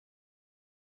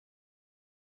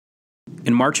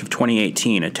In March of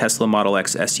 2018, a Tesla Model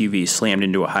X SUV slammed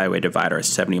into a highway divider at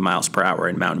 70 miles per hour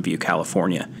in Mountain View,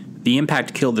 California. The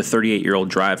impact killed the 38-year-old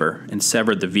driver and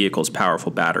severed the vehicle's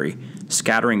powerful battery,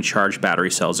 scattering charged battery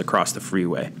cells across the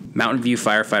freeway. Mountain View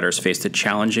firefighters faced a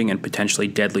challenging and potentially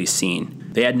deadly scene.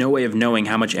 They had no way of knowing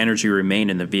how much energy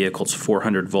remained in the vehicle's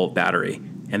 400-volt battery,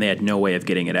 and they had no way of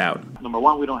getting it out. Number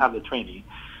one, we don't have the training,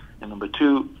 and number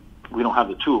two, we don't have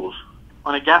the tools.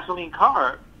 On a gasoline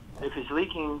car, if it's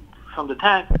leaking from the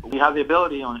tank, we have the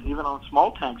ability, even on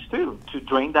small tanks too, to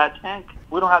drain that tank.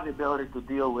 We don't have the ability to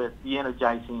deal with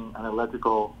de-energizing an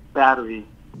electrical battery.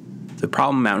 The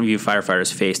problem Mountain View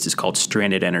firefighters faced is called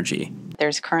stranded energy.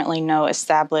 There's currently no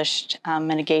established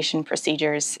mitigation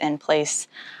procedures in place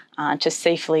to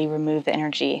safely remove the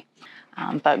energy.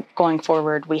 But going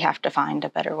forward, we have to find a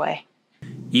better way.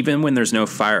 Even when there's no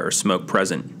fire or smoke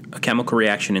present, a chemical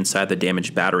reaction inside the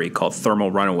damaged battery called thermal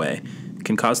runaway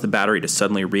can cause the battery to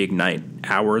suddenly reignite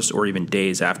hours or even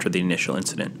days after the initial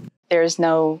incident. There's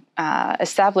no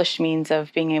established means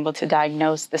of being able to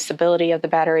diagnose the stability of the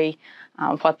battery,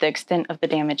 what the extent of the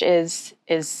damage is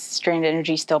stranded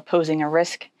energy still posing a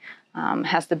risk,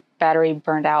 has the battery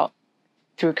burned out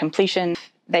through completion.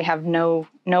 They have no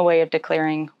way of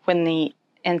declaring when the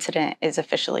incident is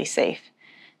officially safe.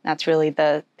 That's really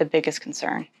the biggest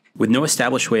concern. With no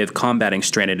established way of combating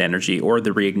stranded energy or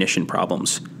the reignition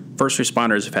problems, first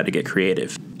responders have had to get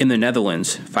creative. In the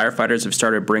Netherlands, firefighters have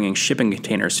started bringing shipping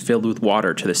containers filled with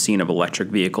water to the scene of electric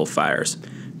vehicle fires.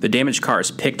 The damaged car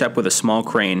is picked up with a small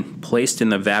crane, placed in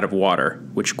the vat of water,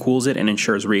 which cools it and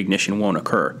ensures reignition won't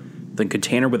occur. The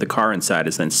container with the car inside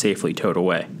is then safely towed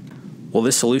away. While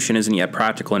this solution isn't yet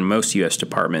practical in most U.S.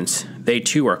 departments, they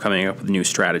too are coming up with new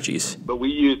strategies. But we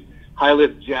use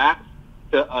high-lift jacks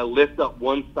to lift up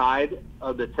one side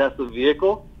of the Tesla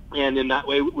vehicle, and in that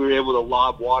way we were able to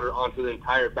lob water onto the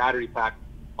entire battery pack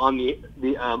on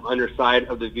the underside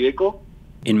of the vehicle.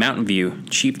 In Mountain View,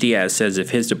 Chief Diaz says if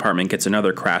his department gets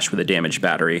another crash with a damaged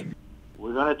battery,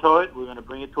 we're going to tow it, we're going to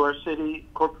bring it to our city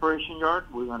corporation yard,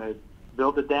 we're going to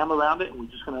build a dam around it, and we're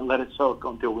just going to let it soak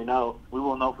until we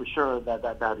will know for sure that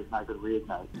battery is not going to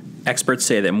reignite. Experts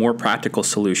say that more practical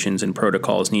solutions and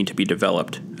protocols need to be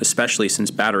developed, especially since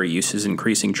battery use is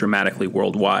increasing dramatically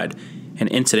worldwide,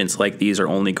 and incidents like these are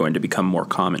only going to become more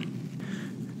common.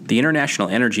 The International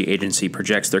Energy Agency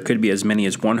projects there could be as many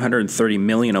as 130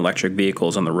 million electric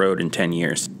vehicles on the road in 10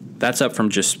 years. That's up from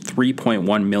just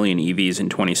 3.1 million EVs in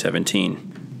 2017.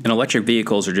 And electric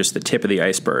vehicles are just the tip of the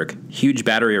iceberg. Huge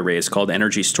battery arrays called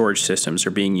energy storage systems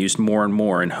are being used more and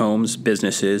more in homes,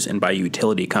 businesses, and by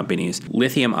utility companies.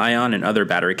 Lithium-ion and other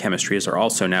battery chemistries are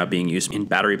also now being used in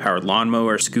battery-powered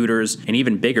lawnmowers, scooters, and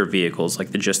even bigger vehicles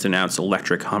like the just-announced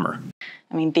electric Hummer.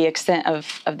 I mean, the extent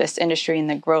of this industry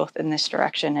and the growth in this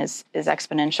direction is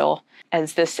exponential.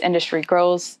 As this industry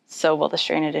grows, so will the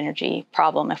stranded energy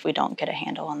problem if we don't get a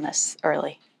handle on this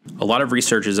early. A lot of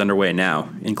research is underway now,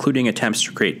 including attempts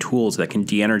to create tools that can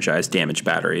de-energize damaged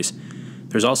batteries.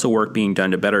 There's also work being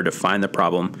done to better define the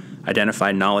problem,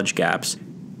 identify knowledge gaps,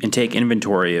 and take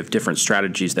inventory of different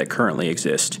strategies that currently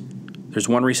exist. There's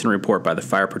one recent report by the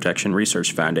Fire Protection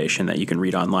Research Foundation that you can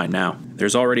read online now.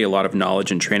 There's already a lot of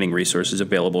knowledge and training resources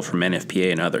available from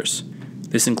NFPA and others.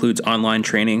 This includes online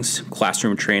trainings,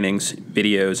 classroom trainings,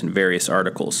 videos, and various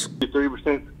articles.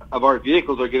 30% of our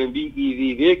vehicles are going to be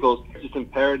EV vehicles. It's just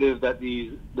imperative that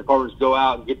these departments go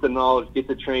out and get the knowledge, get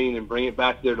the training, and bring it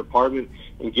back to their department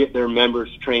and get their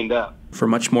members trained up. For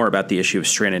much more about the issue of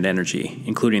stranded energy,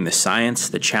 including the science,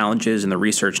 the challenges, and the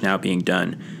research now being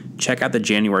done, check out the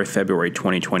January-February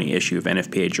 2020 issue of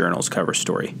NFPA Journal's cover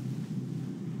story.